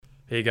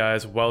Hey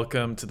guys,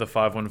 welcome to the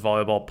 5-1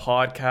 Volleyball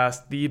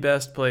Podcast, the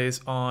best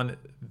place on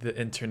the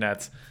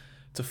internet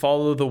to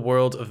follow the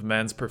world of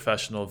men's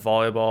professional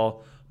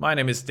volleyball. My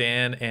name is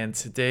Dan, and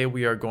today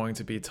we are going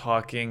to be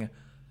talking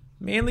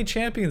mainly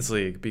Champions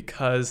League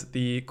because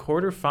the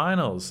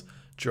quarterfinals,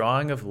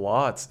 drawing of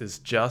lots, is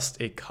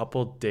just a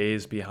couple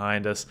days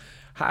behind us.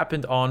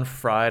 Happened on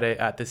Friday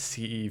at the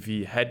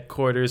CEV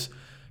headquarters.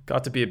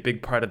 Got to be a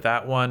big part of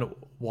that one.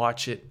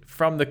 Watch it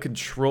from the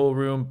control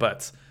room,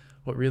 but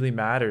what really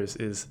matters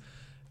is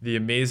the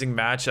amazing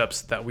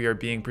matchups that we are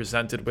being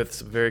presented with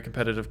some very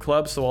competitive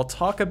clubs. So I'll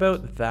talk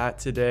about that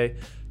today.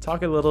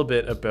 Talk a little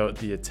bit about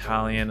the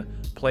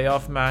Italian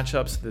playoff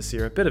matchups this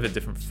year, a bit of a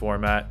different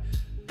format.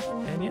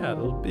 And yeah,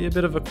 it'll be a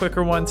bit of a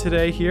quicker one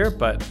today here,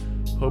 but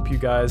hope you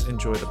guys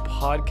enjoy the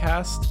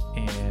podcast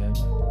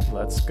and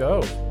let's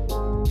go.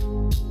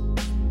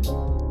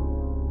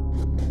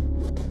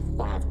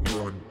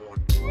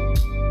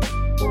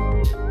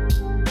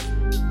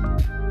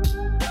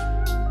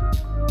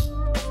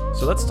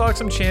 So let's talk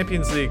some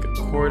Champions League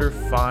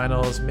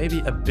quarterfinals,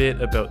 maybe a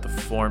bit about the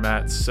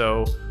format.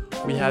 So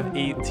we have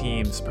 8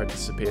 teams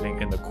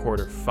participating in the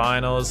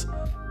quarterfinals.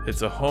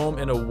 It's a home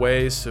and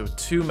away, so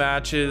 2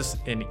 matches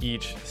in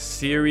each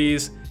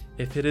series.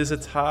 If it is a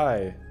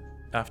tie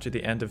after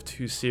the end of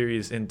 2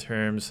 series in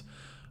terms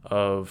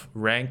of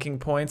ranking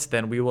points,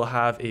 then we will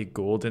have a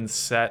golden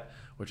set,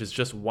 which is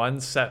just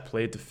 1 set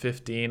played to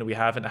 15. We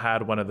haven't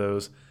had one of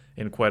those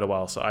in quite a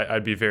while, so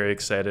I'd be very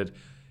excited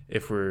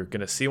if we're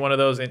going to see one of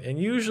those. And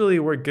usually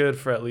we're good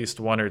for at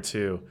least 1 or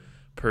 2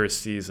 per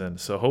season.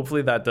 So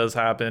hopefully that does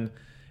happen.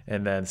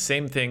 And then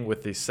same thing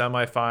with the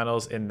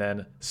semifinals and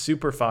then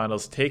super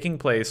finals taking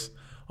place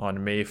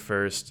on May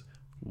 1st.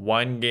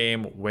 1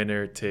 game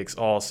winner takes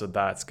all. So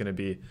that's going to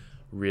be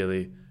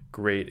really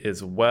great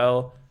as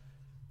well.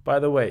 By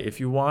the way, if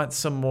you want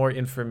some more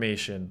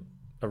information,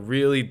 a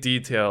really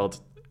detailed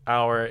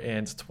hour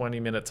and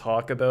 20-minute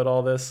talk about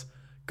all this,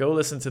 go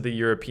listen to the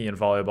European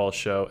Volleyball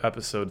Show,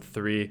 episode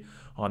 3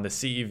 on the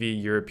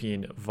CEV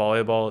European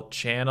Volleyball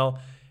channel.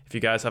 If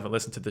you guys haven't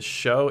listened to the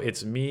show,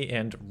 it's me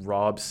and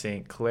Rob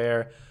St.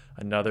 Clair,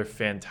 another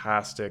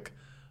fantastic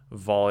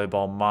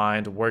volleyball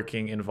mind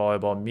working in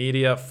volleyball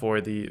media for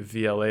the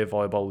VLA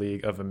Volleyball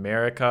League of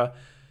America.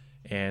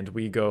 And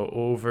we go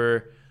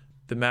over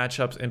the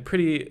matchups in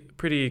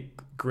pretty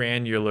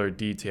granular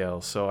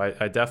detail. So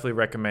I definitely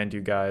recommend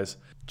you guys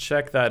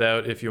check that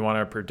out if you want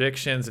our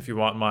predictions, if you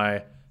want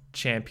my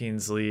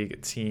Champions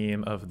League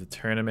team of the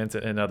tournament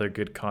and other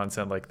good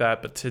content like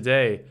that. But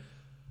today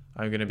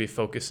I'm going to be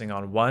focusing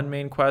on one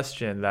main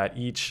question that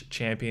each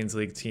Champions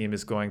League team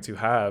is going to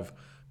have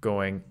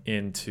going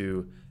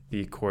into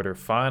the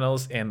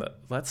quarterfinals. And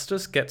let's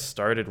just get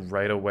started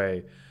right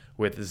away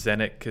with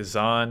Zenit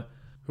Kazan,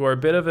 who are a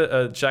bit of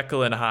a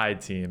Jekyll and Hyde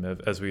team,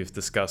 as we've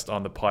discussed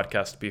on the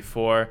podcast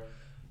before.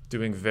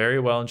 Doing very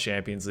well in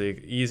Champions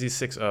League. Easy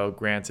 6-0.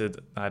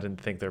 Granted, I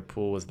didn't think their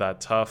pool was that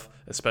tough,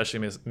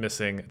 especially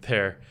missing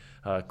their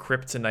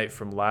kryptonite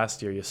from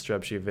last year,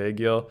 Jastrzębski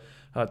Węgiel.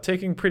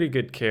 Taking pretty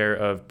good care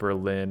of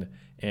Berlin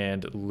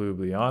and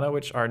Ljubljana,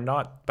 which are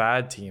not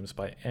bad teams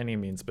by any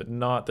means, but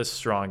not the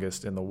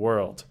strongest in the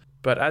world.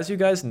 But as you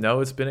guys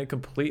know, it's been a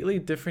completely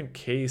different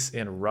case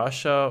in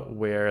Russia,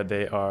 where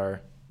they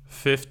are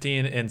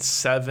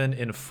 15-7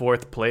 in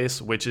 4th place,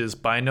 which is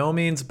by no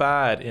means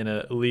bad in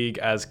a league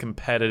as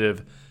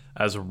competitive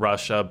as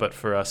Russia. But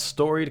for a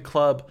storied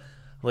club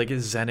like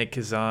Zenit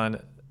Kazan,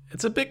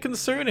 it's a bit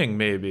concerning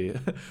maybe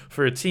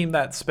for a team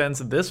that spends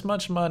this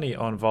much money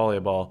on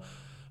volleyball.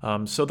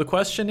 So the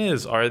question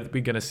is, are we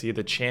going to see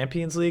the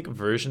Champions League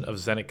version of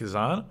Zenit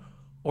Kazan,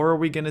 or are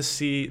we going to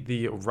see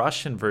the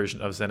Russian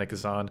version of Zenit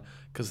Kazan?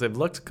 Because they've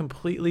looked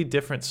completely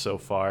different so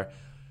far.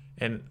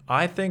 And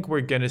I think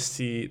we're going to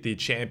see the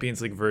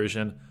Champions League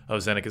version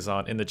of Zenit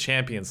Kazan in the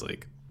Champions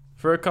League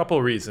for a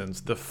couple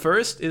reasons. The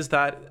first is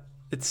that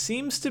it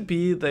seems to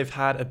be they've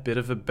had a bit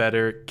of a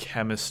better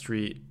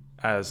chemistry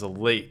as of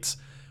late.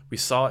 We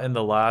saw in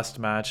the last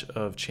match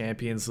of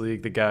Champions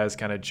League, the guys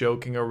kind of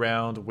joking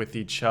around with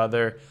each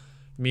other,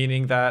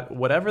 meaning that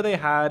whatever they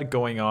had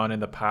going on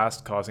in the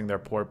past causing their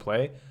poor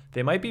play,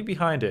 they might be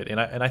behind it. And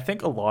I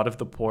think a lot of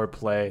the poor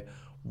play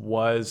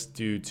was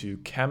due to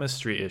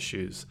chemistry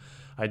issues.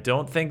 I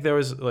don't think there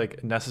was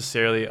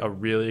necessarily a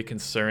really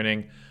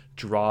concerning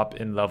drop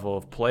in level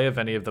of play of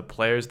any of the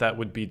players that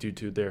would be due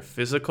to their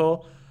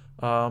physical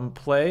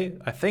play.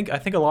 I think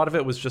a lot of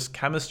it was just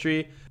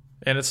chemistry,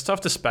 and it's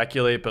tough to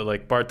speculate, but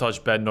Bartosz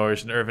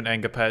Bednarz and Irvin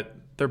Engapet,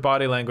 their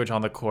body language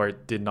on the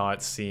court did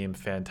not seem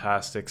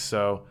fantastic.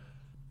 So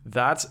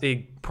that's a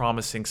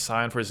promising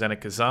sign for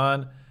Zenit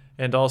Kazan.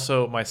 And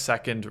also my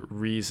second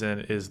reason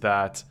is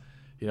that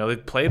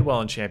they've played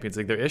well in Champions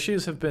League. Their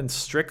issues have been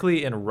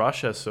strictly in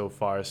Russia so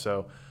far,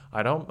 so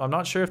I'm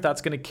not sure if that's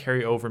going to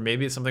carry over.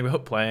 Maybe it's something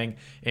about playing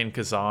in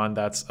Kazan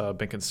that's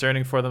been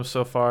concerning for them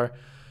so far.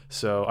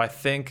 So I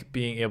think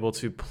being able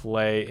to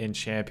play in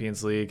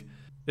Champions League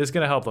is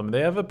going to help them.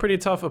 They have a pretty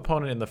tough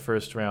opponent in the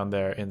first round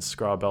there in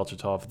Skra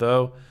Belchatov,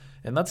 though.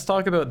 And let's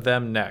talk about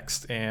them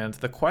next. And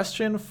the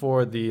question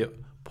for the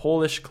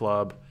Polish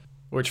club,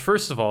 which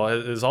first of all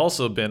has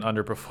also been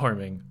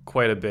underperforming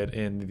quite a bit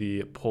in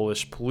the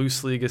Polish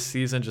Plus Liga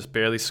season, just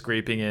barely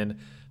scraping in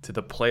to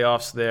the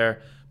playoffs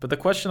there. But the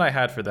question I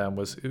had for them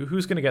was,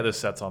 who's going to get the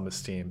sets on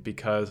this team?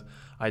 Because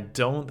I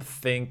don't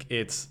think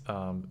it's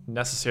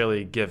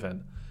necessarily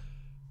given.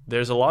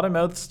 There's a lot of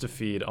mouths to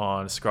feed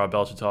on Skra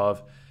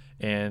Bełchatów,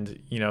 and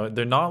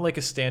they're not like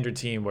a standard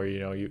team where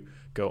you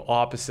go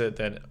opposite,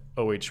 then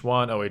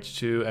OH1,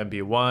 OH2,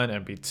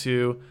 MB1,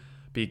 MB2,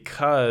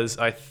 because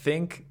I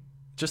think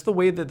just the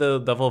way that the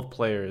level of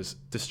players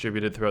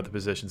distributed throughout the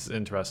positions is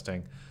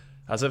interesting.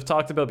 As I've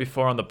talked about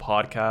before on the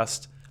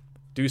podcast,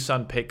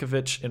 Dusan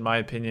Pekovic, in my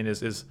opinion,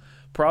 is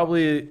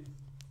probably,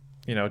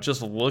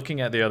 just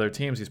looking at the other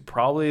teams, he's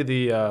probably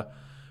the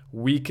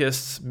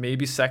weakest,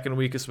 maybe second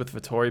weakest with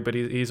Vittori, but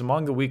he's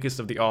among the weakest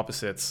of the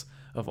opposites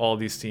of all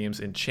these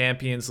teams in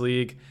Champions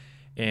League.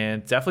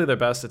 And definitely their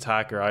best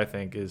attacker, I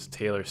think, is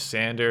Taylor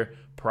Sander,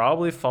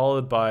 probably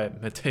followed by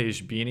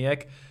Mateusz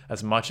Bieniek,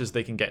 as much as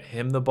they can get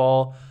him the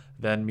ball,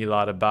 then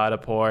Milada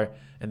Badapor,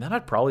 and then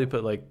I'd probably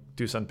put like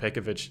Dusan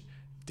Pekovic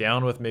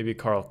down with maybe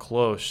Karl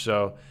Kloss.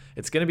 So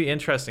it's going to be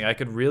interesting. I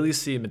could really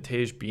see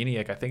Mateusz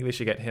Bieniek. I think they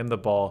should get him the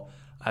ball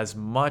as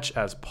much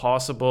as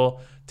possible.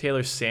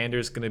 Taylor Sander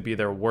is going to be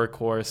their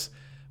workhorse.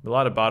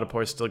 Milada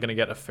Badapor is still going to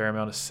get a fair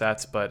amount of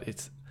sets, but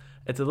it's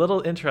a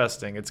little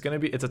interesting.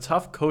 It's a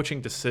tough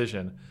coaching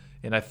decision,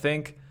 and I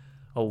think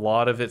a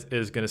lot of it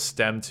is going to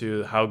stem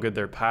to how good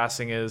their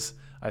passing is.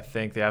 I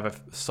think they have a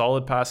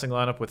solid passing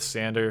lineup with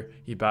Sander,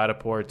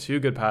 Badapor, two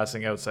good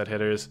passing outside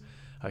hitters,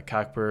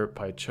 Kakper,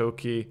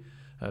 Paichoki,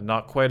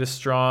 not quite as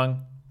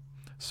strong.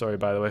 Sorry,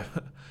 by the way,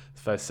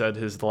 if I said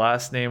his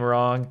last name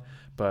wrong.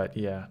 But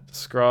yeah,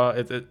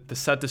 Skra, the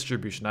set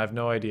distribution, I have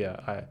no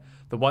idea.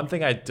 The one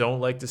thing I don't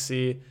like to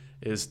see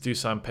is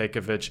Dusan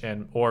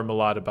Pekovic or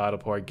Milada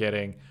Badapor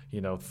getting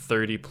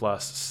 30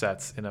 plus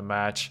sets in a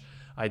match.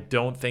 I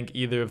don't think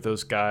either of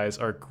those guys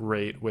are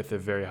great with a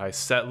very high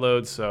set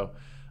load, so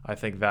I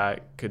think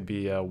that could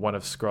be one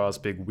of Skra's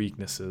big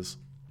weaknesses.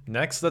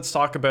 Next, let's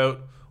talk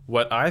about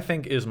what I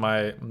think is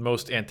my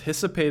most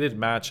anticipated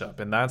matchup,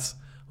 and that's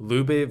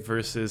Lube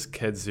versus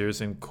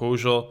Kedzierzyn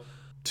Kozul,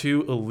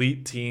 two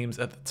elite teams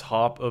at the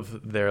top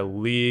of their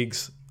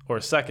leagues, or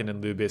second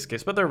in Lube's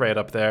case, but they're right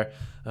up there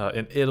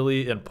in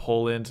Italy and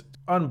Poland.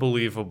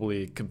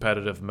 Unbelievably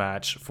competitive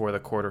match for the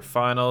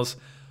quarterfinals.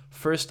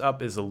 First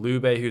up is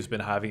Lube, who's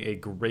been having a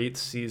great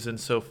season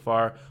so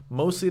far.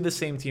 Mostly the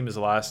same team as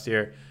last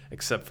year,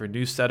 except for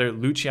new setter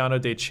Luciano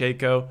De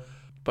Cecco.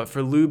 But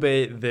for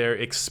Lube, their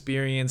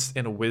experience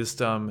and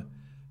wisdom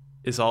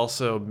is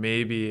also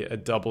maybe a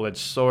double-edged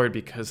sword,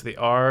 because they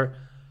are,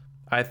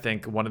 I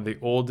think, one of the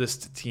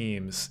oldest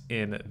teams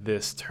in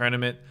this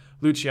tournament.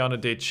 Luciano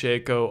De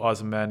Cecco,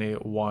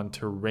 Osmani Juan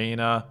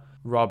Terena,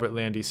 Robert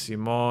Landy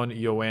Simon,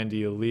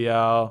 Yoandy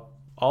Leal,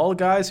 all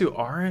guys who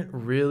aren't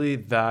really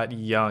that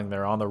young.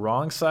 They're on the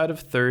wrong side of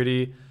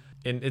 30,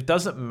 and it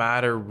doesn't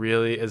matter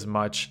really as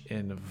much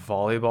in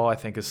volleyball, I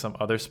think, as some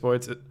other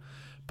sports,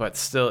 but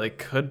still it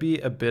could be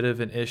a bit of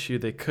an issue.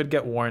 They could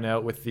get worn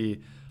out with the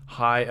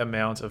high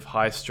amount of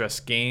high-stress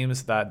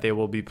games that they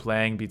will be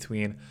playing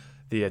between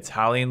the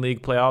Italian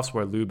League playoffs,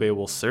 where Lube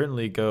will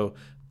certainly go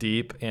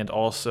deep, and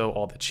also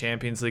all the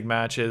Champions League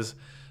matches.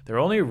 They're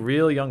only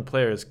real young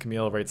players,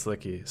 Kamil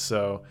Raitzlicki,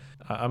 so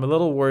I'm a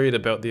little worried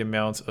about the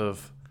amount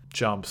of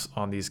jumps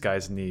on these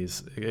guys'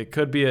 knees. It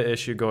could be an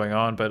issue going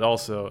on, but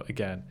also,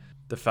 again,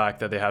 the fact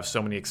that they have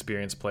so many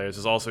experienced players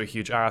is also a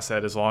huge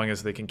asset as long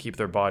as they can keep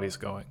their bodies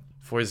going.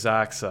 For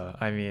Zaksa,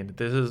 I mean,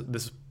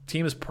 this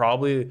team is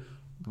probably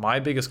my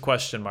biggest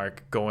question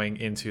mark going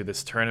into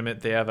this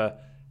tournament. They have a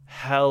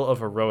hell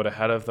of a road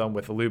ahead of them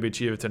with Lubię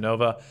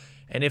Civitanova,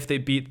 and if they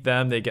beat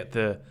them, they get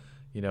the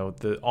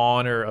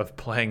honor of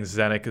playing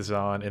Zenit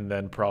Kazan and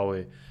then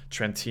probably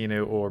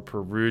Trentino or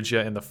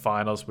Perugia in the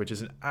finals, which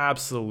is an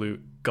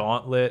absolute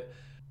gauntlet.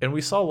 And we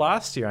saw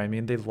last year, I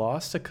mean, they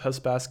lost to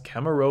Kuzbass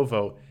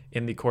Kemerovo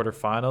in the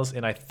quarterfinals,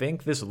 and I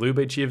think this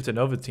Lubię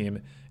Civitanova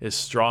team is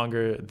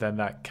stronger than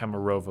that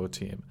Kemerovo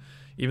team,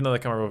 even though the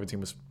Kemerovo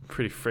team was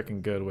pretty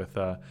freaking good with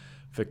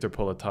Viktor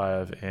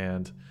Poletayev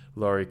and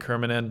Lauri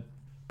Kermanen.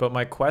 But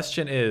my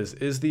question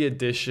is the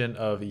addition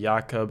of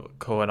Jakub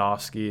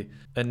Kołanowski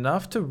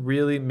enough to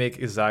really make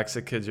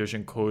Zaksa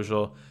Kedzierzyn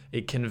Kozul a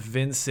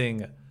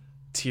convincing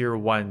tier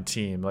 1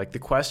 team? Like, the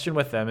question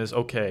with them is,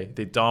 okay,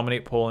 they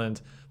dominate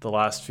Poland the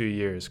last few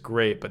years,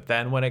 great, but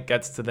then when it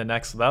gets to the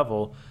next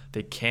level,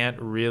 they can't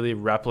really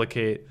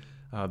replicate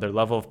their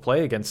level of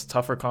play against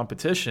tougher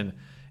competition.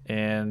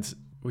 And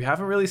we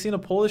haven't really seen a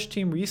Polish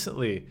team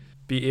recently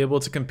be able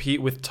to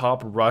compete with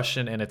top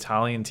Russian and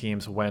Italian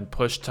teams when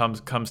push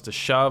comes to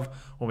shove,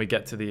 when we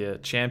get to the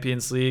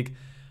Champions League.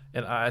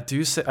 And I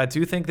do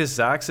think this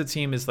Zaksa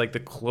team is like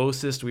the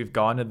closest we've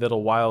gone in a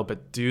little while,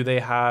 but do they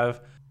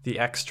have the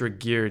extra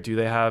gear? Do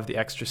they have the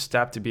extra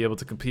step to be able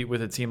to compete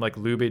with a team like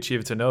Lubię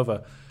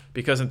Civitanova?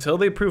 Because until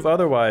they prove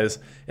otherwise,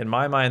 in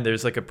my mind,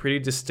 there's like a pretty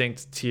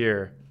distinct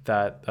tier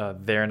that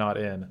they're not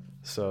in.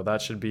 So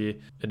that should be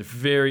a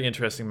very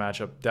interesting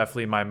matchup.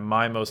 Definitely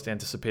my most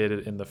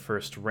anticipated in the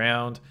first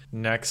round.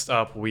 Next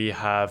up, we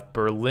have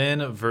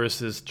Berlin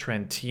versus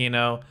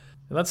Trentino.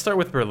 And let's start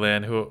with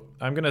Berlin, who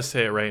I'm going to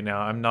say it right now,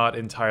 I'm not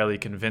entirely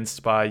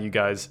convinced by. You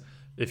guys,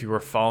 if you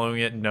were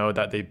following it, know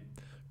that they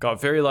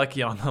got very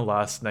lucky on the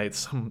last night.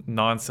 Some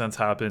nonsense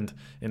happened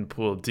in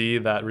Pool D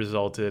that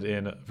resulted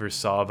in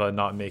Warszawa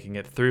not making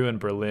it through and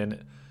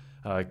Berlin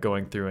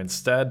going through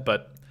instead.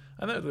 But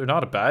I know they're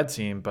not a bad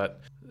team, but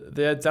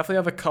they definitely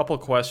have a couple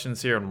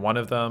questions here, and one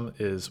of them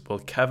is, will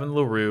Kevin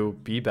Leroux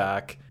be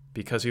back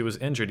because he was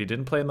injured? He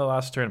didn't play in the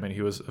last tournament.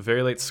 He was a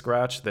very late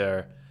scratch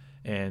there.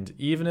 And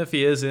even if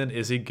he isn't,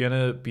 is he going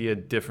to be a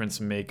difference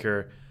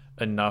maker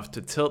enough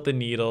to tilt the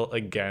needle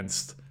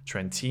against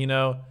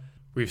Trentino?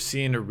 We've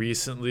seen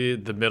recently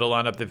the middle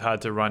lineup they've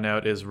had to run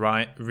out is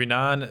Renan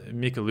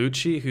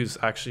Michelucci, who's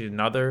actually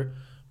another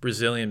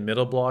Brazilian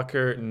middle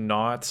blocker,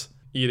 not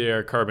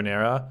Ider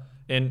Carbonera.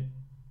 And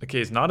okay,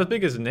 he's not as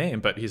big as a name,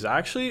 but he's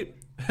actually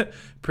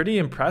pretty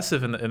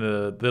impressive in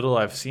the little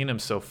I've seen him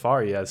so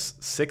far. He has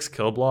 6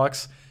 kill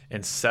blocks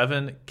and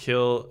 7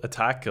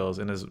 attack kills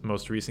in his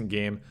most recent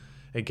game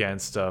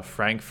against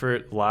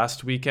Frankfurt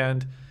last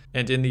weekend.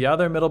 And in the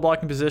other middle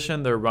blocking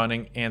position, they're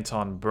running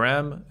Anton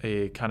Brem,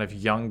 a kind of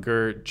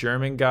younger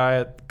German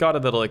guy, got a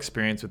little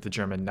experience with the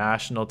German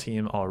national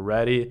team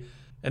already.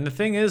 And the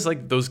thing is,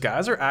 like, those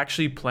guys are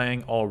actually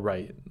playing all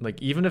right. Like,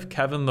 even if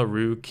Kevin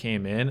Leroux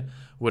came in,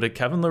 would a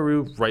Kevin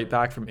Leroux right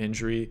back from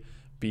injury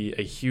be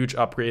a huge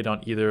upgrade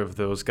on either of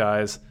those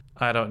guys?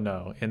 I don't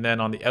know. And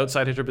then on the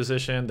outside hitter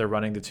position, they're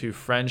running the 2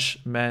 French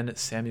men,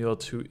 Samuel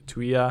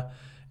Tuia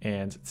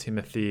and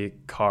Timothy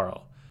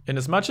Carl. And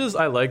as much as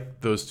I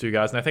like those 2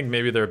 guys, and I think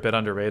maybe they're a bit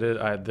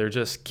underrated, they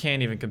just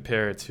can't even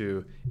compare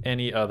to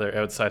any other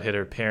outside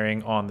hitter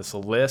pairing on this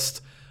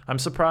list. I'm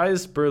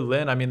surprised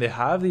Berlin, I mean, they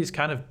have these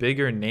kind of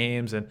bigger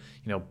names and,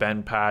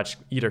 Ben Patch,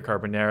 Ider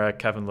Carbonera,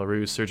 Kevin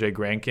Leroux, Sergei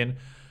Grankin.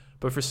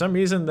 But for some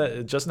reason, that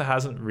it just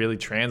hasn't really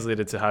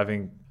translated to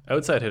having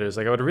outside hitters.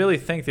 Like, I would really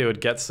think they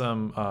would get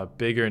some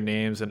bigger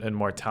names and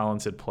more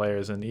talented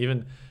players. And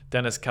even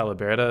Dennis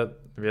Calaberta,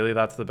 really,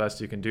 that's the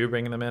best you can do,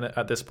 bringing them in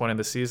at this point in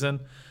the season.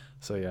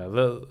 So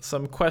yeah,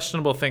 some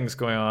questionable things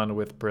going on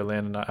with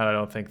Berlin, and I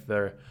don't think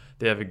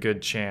they have a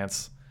good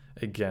chance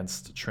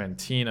against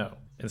Trentino.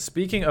 And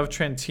speaking of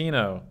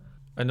Trentino,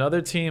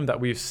 another team that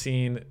we've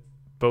seen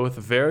both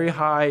very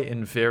high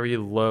and very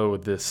low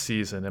this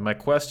season. And my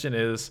question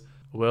is,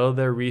 will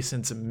their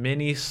recent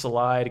mini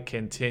slide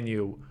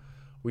continue?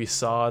 We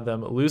saw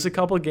them lose a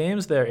couple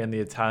games there in the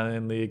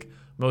Italian League,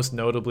 most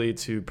notably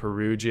to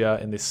Perugia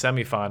in the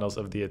semifinals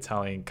of the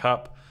Italian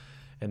Cup,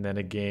 and then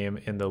a game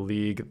in the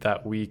league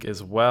that week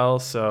as well.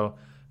 So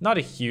not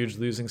a huge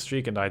losing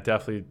streak, and I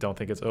definitely don't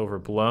think it's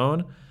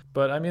overblown.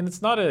 But I mean,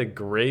 it's not a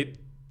great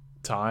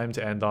time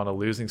to end on a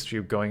losing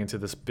streak going into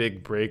this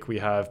big break we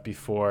have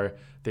before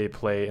they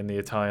play in the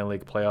Italian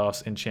League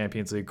playoffs and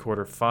Champions League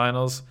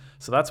quarterfinals.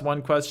 So that's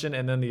one question.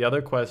 And then the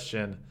other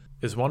question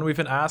is one we've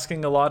been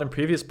asking a lot in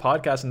previous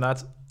podcasts, and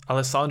that's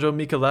Alessandro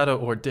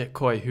Michieletto or Dick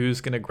Coy.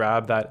 Who's going to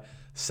grab that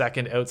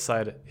second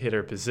outside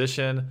hitter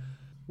position?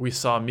 We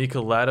saw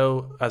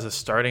Michieletto as a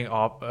starting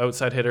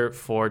outside hitter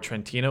for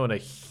Trentino in a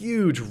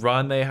huge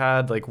run they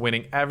had, like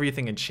winning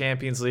everything in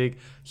Champions League,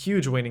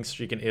 huge winning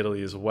streak in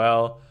Italy as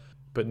well.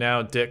 But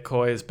now Dick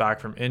Coy is back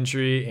from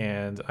injury,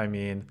 and I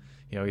mean,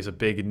 he's a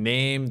big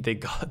name. They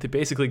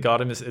basically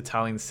got him his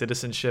Italian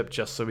citizenship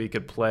just so he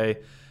could play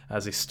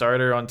as a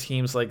starter on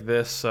teams like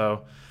this.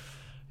 So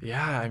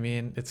yeah, I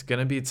mean, it's going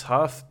to be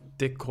tough.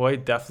 Dick Coy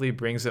definitely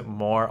brings it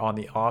more on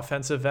the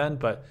offensive end,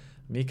 but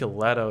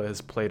Michieletto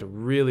has played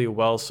really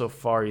well so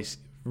far. He's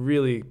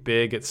really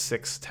big at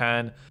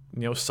 6'10",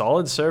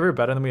 solid server,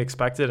 better than we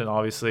expected. And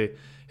obviously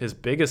his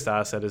biggest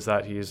asset is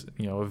that he's,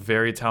 a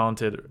very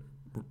talented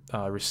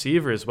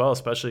receiver as well,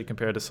 especially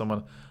compared to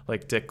someone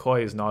like Dick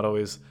Coy. He's not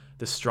always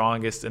the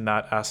strongest in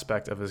that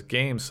aspect of his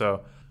game.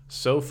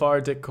 So far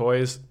Dick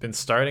Coy's been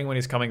starting when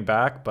he's coming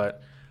back,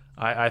 but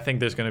I think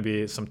there's going to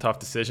be some tough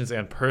decisions.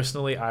 And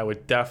personally, I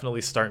would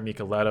definitely start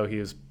Michieletto. He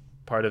was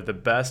part of the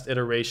best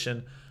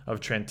iteration of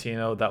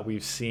Trentino that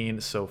we've seen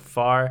so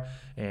far,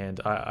 and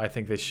I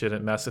think they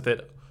shouldn't mess with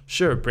it.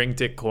 Sure, bring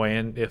Dick Coy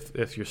in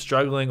if you're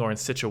struggling or in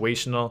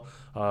situational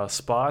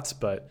spots,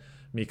 but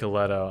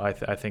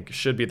Michieletto I think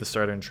should be the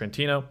starter in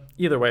Trentino.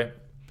 Either way,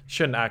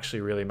 shouldn't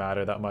actually really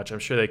matter that much. I'm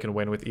sure they can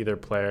win with either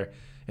player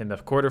in the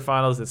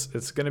quarterfinals.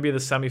 It's going to be the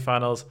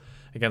semifinals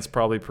against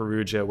probably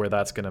Perugia where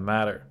that's going to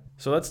matter.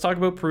 So let's talk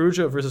about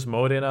Perugia versus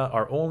Modena,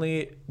 our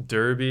only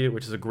derby,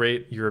 which is a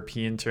great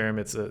European term.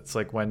 It's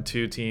like when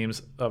 2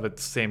 teams of the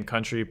same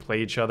country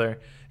play each other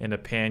in a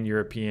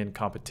pan-European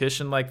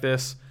competition like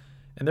this.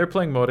 And they're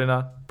playing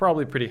Modena,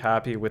 probably pretty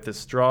happy with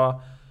this draw.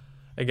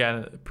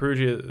 Again,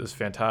 Perugia is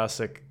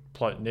fantastic.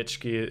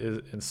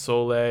 Plotnitsky and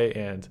Sole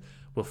and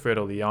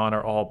Wilfredo Leon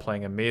are all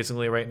playing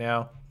amazingly right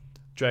now.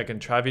 Dragan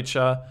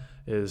Travica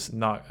is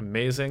not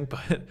amazing,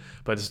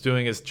 but is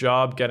doing his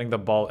job, getting the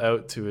ball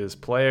out to his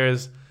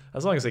players.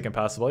 As long as they can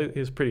pass the ball,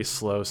 he's a pretty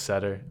slow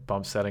setter,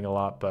 bump setting a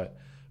lot, but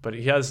but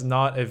he has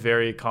not a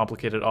very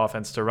complicated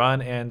offense to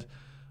run. And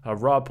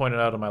Rob pointed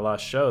out on my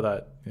last show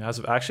that he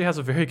actually has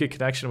a very good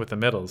connection with the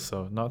middles,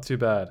 so not too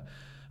bad.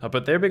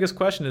 But their biggest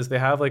question is they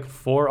have like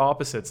 4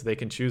 opposites they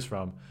can choose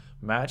from.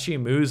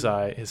 Maciej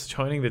Muzaj is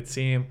joining the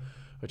team,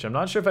 which I'm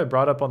not sure if I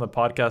brought up on the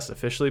podcast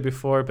officially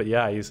before, but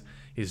yeah,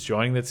 he's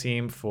joining the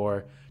team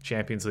for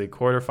Champions League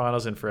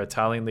quarterfinals and for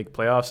Italian League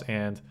playoffs.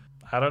 And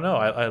I don't know,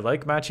 I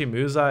like Maciej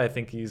Muzaj. I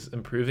think he's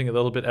improving a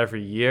little bit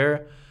every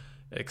year.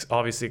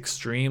 Obviously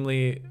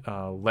extremely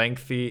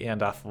lengthy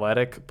and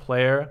athletic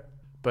player,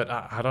 but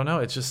I don't know,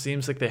 it just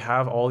seems like they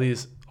have all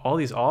these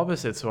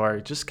opposites who are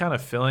just kind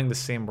of filling the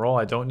same role.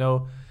 I don't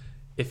know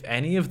if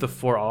any of the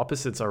 4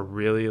 opposites are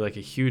really like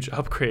a huge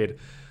upgrade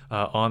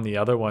on the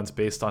other ones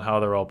based on how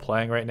they're all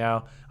playing right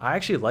now. I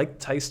actually like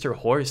Thijs ter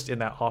Horst in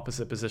that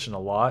opposite position a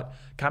lot.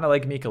 Kind of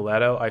like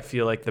Micheletto. I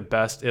feel like the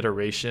best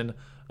iteration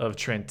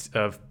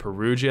of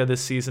Perugia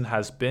this season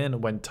has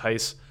been when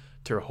Thijs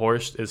ter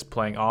Horst is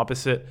playing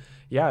opposite.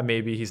 Yeah,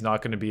 maybe he's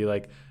not going to be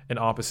like an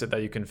opposite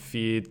that you can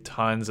feed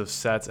tons of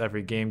sets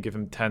every game, give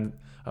him 10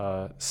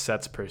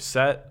 sets per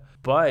set.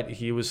 But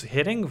he was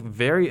hitting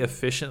very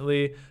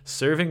efficiently,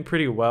 serving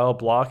pretty well,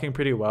 blocking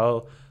pretty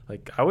well.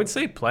 Like I would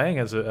say playing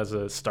as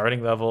a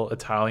starting level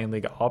Italian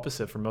League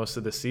opposite for most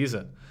of the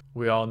season.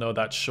 We all know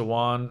that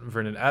Shawan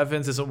Vernon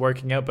Evans isn't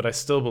working out, but I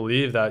still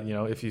believe that, you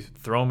know, if you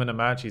throw him in a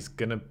match, he's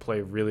going to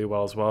play really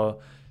well as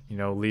well. You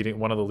know, leading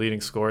one of the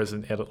leading scorers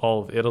in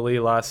all of Italy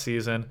last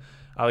season.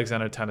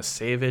 Alexander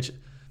Tanasevic,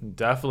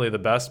 definitely the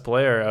best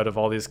player out of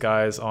all these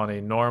guys on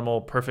a normal,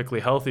 perfectly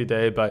healthy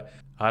day, but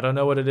I don't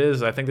know what it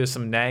is. I think there's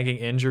some nagging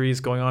injuries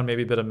going on,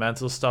 maybe a bit of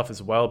mental stuff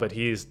as well, but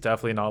he's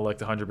definitely not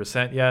looked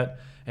 100% yet,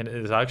 and it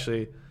is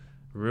actually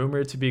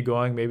rumored to be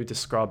going maybe to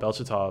Skra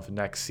Belchatov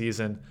next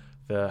season,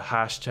 the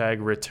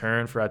hashtag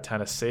return for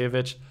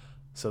Tanasevic.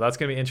 So that's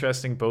going to be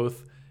interesting,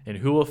 both in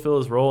who will fill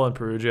his role in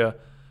Perugia,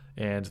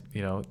 and,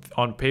 you know,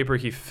 on paper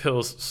he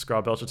fills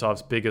Skra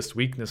Belchatov's biggest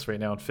weakness right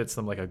now and fits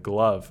them like a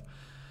glove.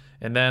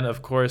 And then,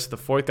 of course, the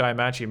 4th guy,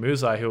 Maciej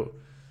Muzaj, who,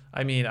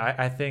 I mean,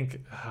 I think,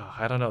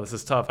 I don't know, this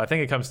is tough. I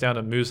think it comes down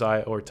to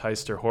Muzaj or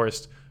Thijs ter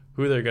Horst,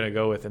 who they're going to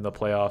go with in the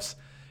playoffs.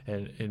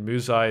 And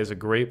Muzaj is a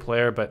great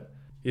player, but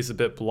he's a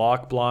bit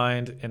block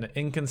blind and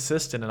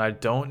inconsistent, and I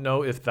don't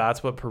know if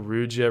that's what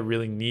Perugia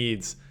really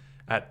needs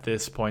at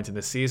this point in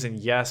the season.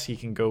 Yes, he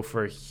can go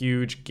for a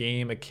huge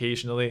game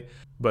occasionally,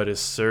 but his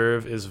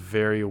serve is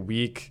very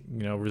weak,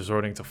 you know,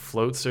 resorting to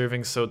float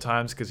serving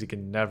sometimes because he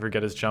can never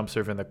get his jump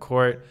serve in the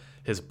court.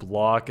 His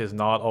block is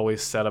not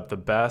always set up the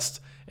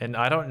best. And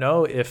I don't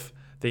know if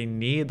they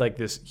need like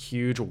this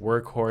huge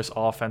workhorse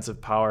offensive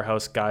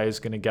powerhouse guy who's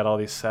going to get all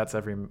these sets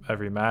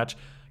every match,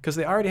 because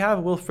they already have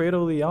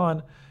Wilfredo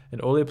Leon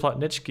and Ole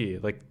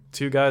Plotnicki, like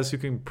 2 guys who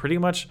can pretty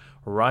much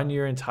run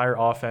your entire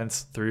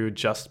offense through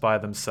just by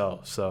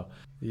themselves. So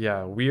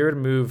yeah, weird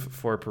move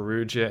for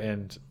Perugia,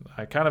 and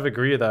I kind of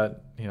agree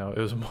that, you know, it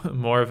was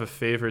more of a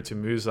favor to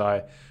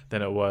Muzaj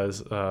than it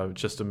was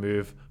just a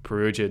move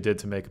Perugia did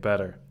to make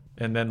better.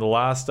 And then the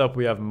last up,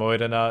 we have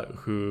Modena,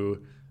 who,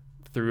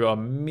 through a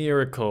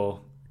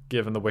miracle,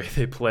 given the way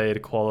they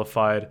played,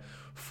 qualified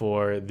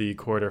for the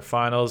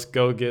quarterfinals.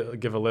 Go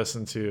give a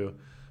listen to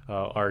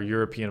our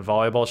European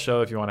volleyball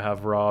show if you want to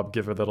have Rob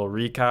give a little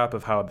recap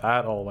of how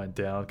that all went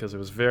down, because it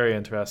was very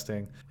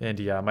interesting. And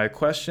yeah, my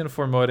question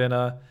for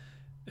Modena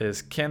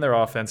is, can their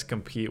offense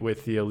compete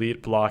with the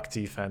elite block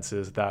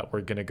defenses that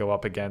we're going to go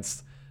up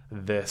against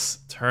this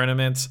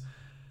tournament?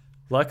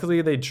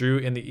 Luckily, they drew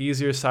in the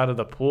easier side of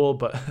the pool,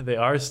 but they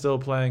are still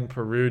playing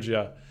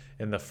Perugia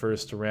in the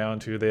first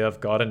round, who they have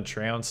gotten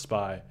trounced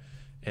by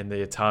in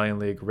the Italian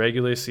League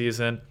regular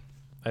season.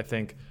 I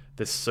think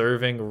the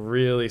serving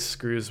really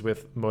screws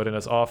with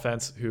Modena's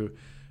offense, who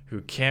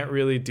can't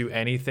really do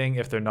anything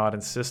if they're not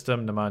in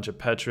system. Nemanja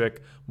Petric,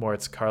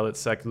 Moritz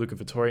Karlitzek, Luka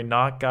Vittori,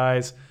 not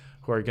guys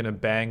who are going to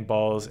bang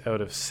balls out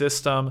of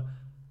system.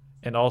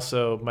 And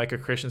also Micah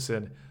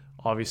Christensen,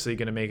 obviously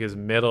going to make his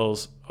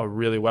middles a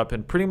really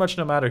weapon, pretty much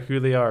no matter who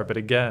they are. But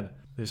again,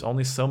 there's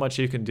only so much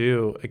you can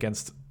do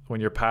when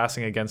you're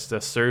passing against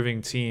a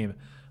serving team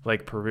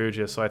like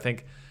Perugia. So I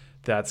think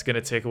that's going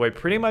to take away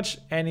pretty much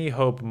any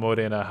hope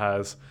Modena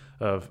has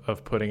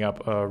of putting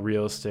up a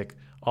realistic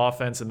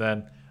offense. And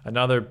then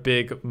another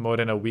big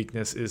Modena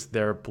weakness is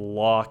their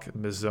block.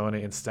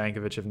 Mazzone and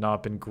Stankovic have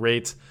not been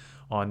great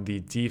on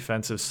the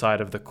defensive side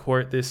of the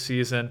court this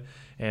season,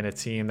 and a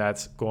team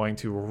that's going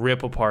to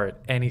rip apart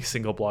any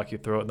single block you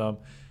throw at them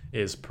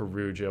is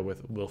Perugia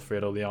with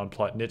Wilfredo Leon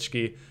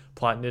Plotnicki.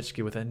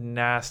 Plotnicki with a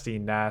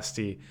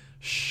nasty,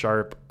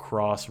 sharp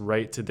cross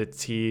right to the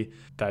tee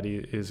that he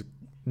is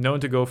known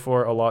to go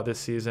for a lot this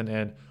season.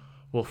 And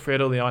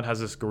Wilfredo Leon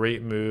has this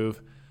great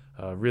move,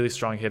 really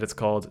strong hit. It's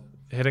called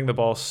hitting the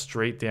ball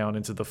straight down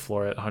into the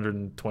floor at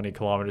 120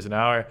 kilometers an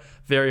hour.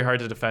 Very hard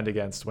to defend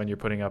against when you're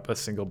putting up a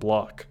single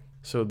block.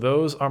 So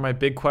those are my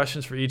big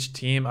questions for each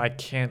team. I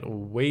can't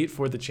wait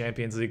for the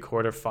Champions League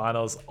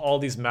quarterfinals. All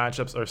these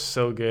matchups are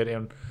so good.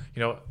 And,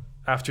 you know,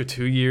 after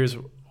 2 years,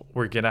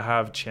 we're going to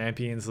have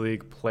Champions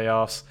League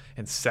playoffs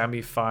and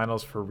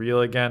semifinals for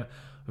real again.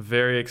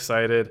 Very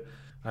excited.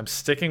 I'm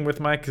sticking with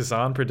my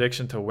Kazan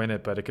prediction to win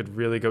it, but it could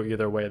really go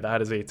either way.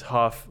 That is a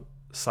tough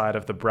side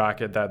of the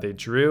bracket that they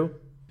drew.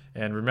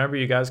 And remember,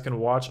 you guys can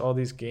watch all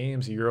these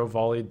games,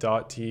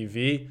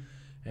 Eurovolley.tv.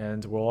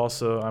 And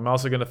I'm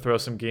also going to throw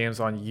some games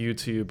on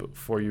YouTube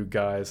for you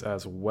guys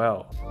as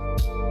well.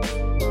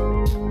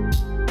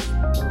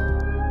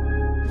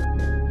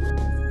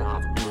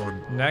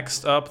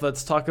 Next up,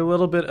 let's talk a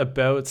little bit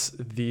about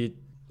the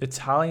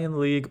Italian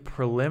League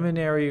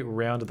preliminary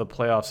round of the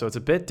playoffs. So it's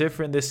a bit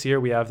different this year.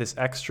 We have this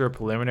extra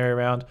preliminary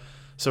round.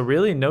 So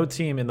really no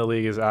team in the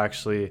league is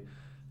actually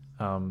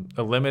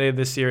eliminated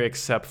this year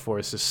except for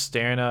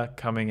Cisterna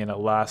coming in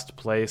at last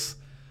place,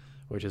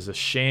 which is a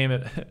shame.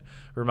 It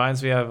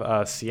reminds me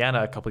of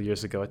Siena a couple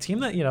years ago, a team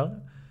that,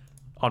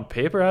 on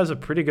paper has a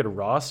pretty good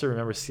roster.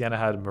 Remember, Siena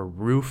had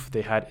Maroof,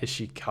 they had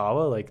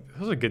Ishikawa. Like, it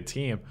was a good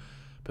team.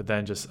 But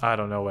then just, I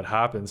don't know what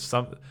happens.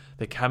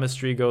 The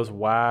chemistry goes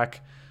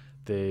whack.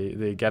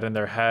 They get in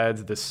their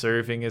heads. The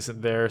serving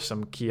isn't there.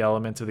 Some key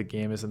element of the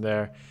game isn't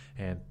there.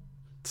 And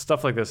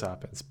stuff like this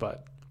happens.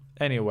 But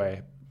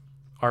anyway,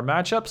 our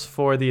matchups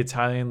for the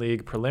Italian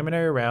League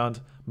preliminary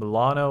round,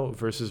 Milano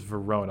versus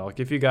Verona. I'll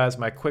give you guys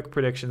my quick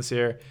predictions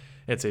here.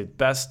 It's a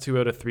best 2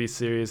 out of 3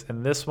 series.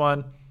 And this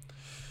one,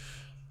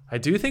 I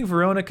do think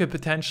Verona could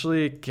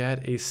potentially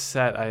get a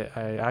set.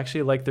 I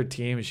actually like their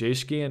team.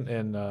 Zhezki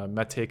and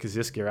Mate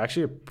Kaziski are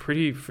actually a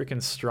pretty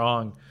freaking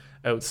strong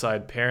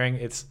outside pairing.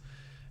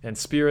 And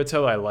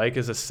Spirito I like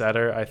as a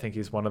setter. I think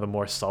he's one of the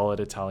more solid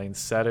Italian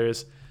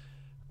setters.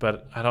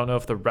 But I don't know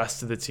if the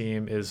rest of the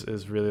team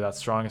is really that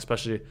strong,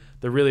 especially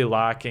they're really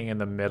lacking in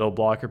the middle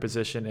blocker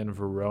position in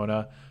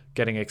Verona,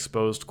 getting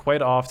exposed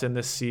quite often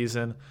this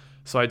season.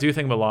 So I do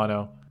think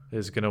Milano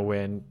is going to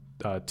win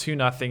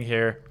 2-0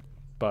 here.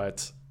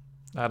 But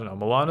I don't know.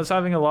 Milano's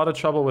having a lot of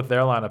trouble with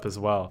their lineup as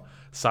well.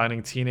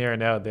 Signing Tina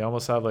and out. They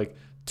almost have like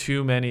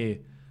too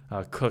many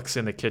cooks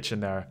in the kitchen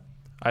there.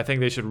 I think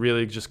they should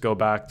really just go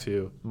back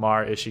to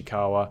Mar,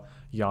 Ishikawa,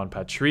 Jan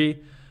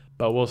Patry.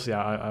 But we'll see.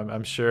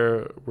 I'm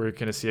sure we're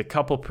going to see a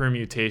couple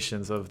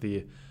permutations of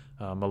the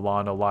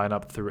Milano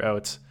lineup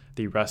throughout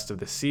the rest of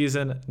the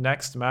season.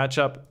 Next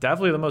matchup,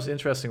 definitely the most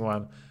interesting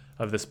one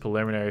of this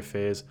preliminary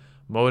phase,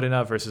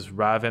 Modena versus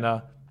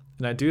Ravenna.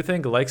 And I do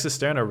think, like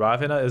Cisterna,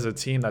 Ravenna is a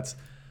team that's,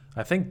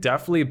 I think,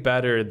 definitely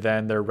better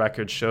than their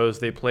record shows.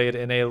 They played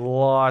in a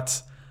lot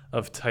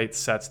of tight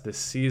sets this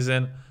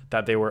season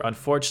that they were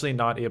unfortunately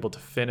not able to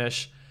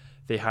finish.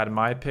 They had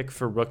my pick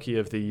for Rookie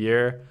of the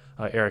Year,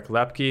 Eric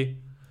Lepke.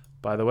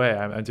 By the way,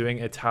 I'm doing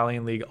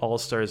Italian League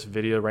All-Stars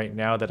video right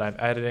now that I'm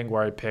editing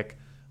where I pick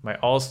my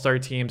All-Star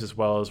teams as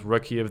well as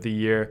Rookie of the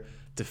Year,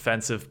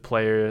 Defensive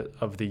Player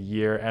of the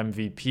Year,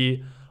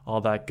 MVP,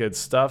 all that good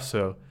stuff.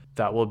 So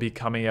that will be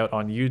coming out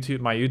on YouTube,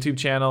 my YouTube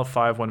channel,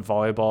 5-1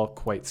 Volleyball,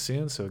 quite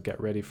soon. So get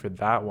ready for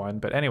that one.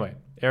 But anyway,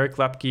 Eric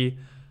Lepke,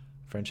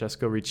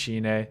 Francesco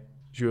Ricine,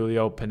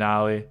 Giulio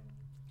Pinali,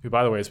 who,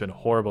 by the way, has been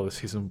horrible this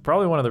season.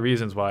 Probably one of the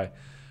reasons why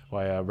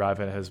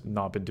Ravenna has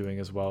not been doing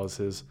as well as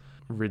his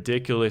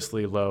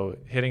ridiculously low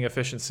hitting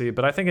efficiency.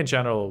 But I think in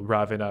general,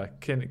 Ravenna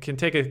can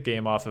take a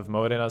game off of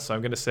Modena. So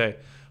I'm going to say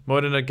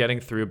Modena getting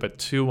through, but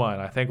 2-1.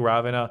 I think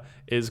Ravenna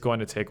is going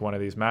to take one of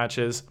these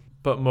matches,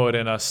 but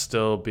Modena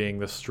still being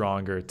the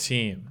stronger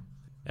team.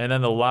 And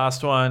then the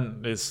last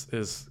one is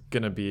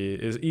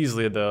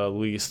easily the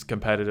least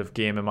competitive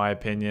game in my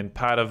opinion.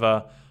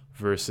 Padova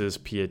versus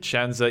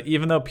Piacenza.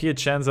 Even though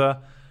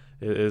Piacenza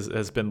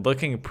has been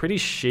looking pretty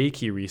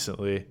shaky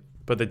recently,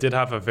 but they did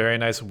have a very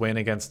nice win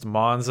against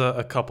Monza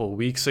a couple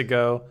weeks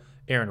ago.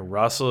 Aaron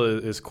Russell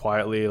is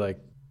quietly like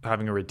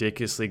having a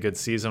ridiculously good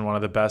season, one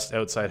of the best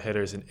outside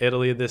hitters in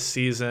Italy this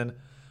season.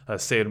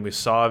 Seyed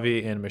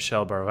Musavi and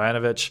Michel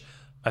Baravanovic,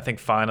 I think,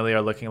 finally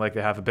are looking like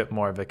they have a bit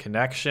more of a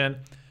connection.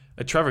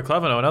 Trevor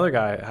Cleveno, another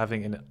guy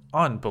having an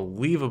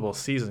unbelievable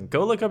season.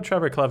 Go look up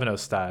Trevor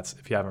Cleveno's stats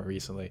if you haven't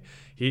recently.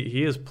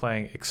 He is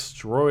playing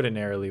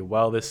extraordinarily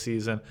well this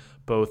season,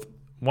 both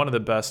one of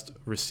the best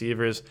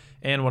receivers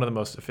and one of the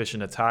most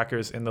efficient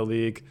attackers in the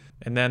league.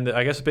 And then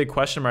I guess a big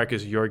question mark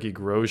is Georgi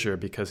Grosjean,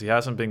 because he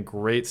hasn't been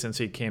great since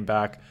he came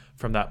back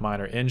from that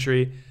minor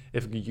injury.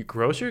 If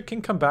Grosjean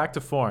can come back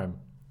to form,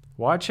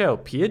 watch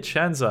out.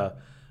 Piacenza,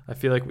 I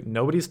feel like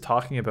nobody's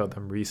talking about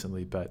them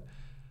recently, but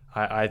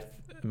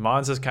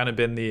Monza's kind of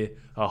been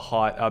a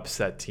hot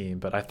upset team,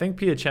 but I think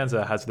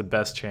Piacenza has the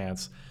best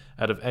chance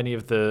out of any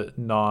of the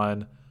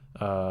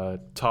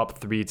top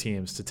 3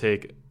 teams to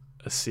take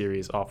a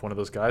series off one of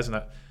those guys,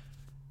 and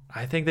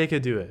I think they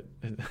could do it.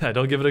 I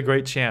don't give it a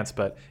great chance,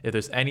 but if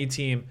there's any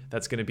team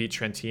that's going to beat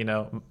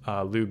Trentino,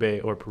 Lube,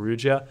 or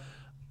Perugia,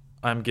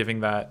 I'm giving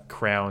that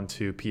crown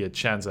to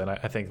Piacenza, and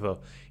I think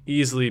they'll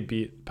easily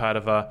beat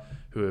Padova,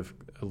 who have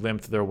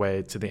limped their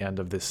way to the end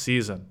of this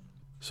season.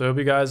 So I hope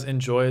you guys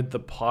enjoyed the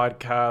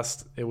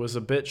podcast. It was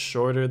a bit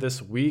shorter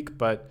this week,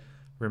 but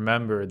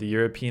remember, the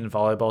European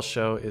Volleyball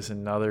Show is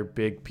another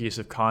big piece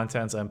of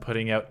content I'm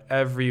putting out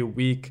every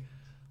week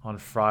on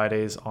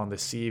Fridays on the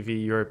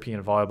CV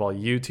European Volleyball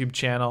YouTube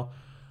channel.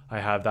 I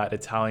have that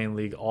Italian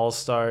League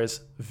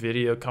All-Stars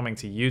video coming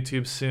to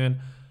YouTube soon.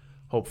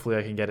 Hopefully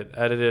I can get it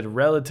edited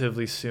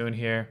relatively soon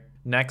here.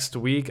 Next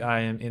week,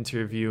 I am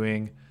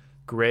interviewing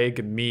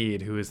Greg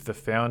Mead, who is the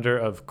founder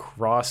of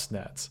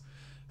CrossNet.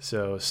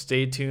 So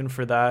stay tuned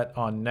for that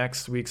on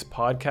next week's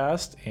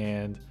podcast.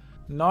 And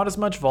not as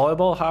much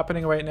volleyball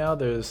happening right now.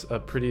 There's a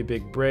pretty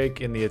big break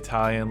in the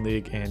Italian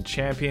League and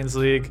Champions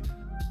League,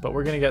 but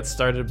we're going to get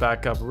started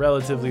back up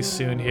relatively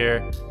soon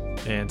here,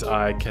 and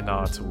I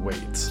cannot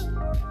wait.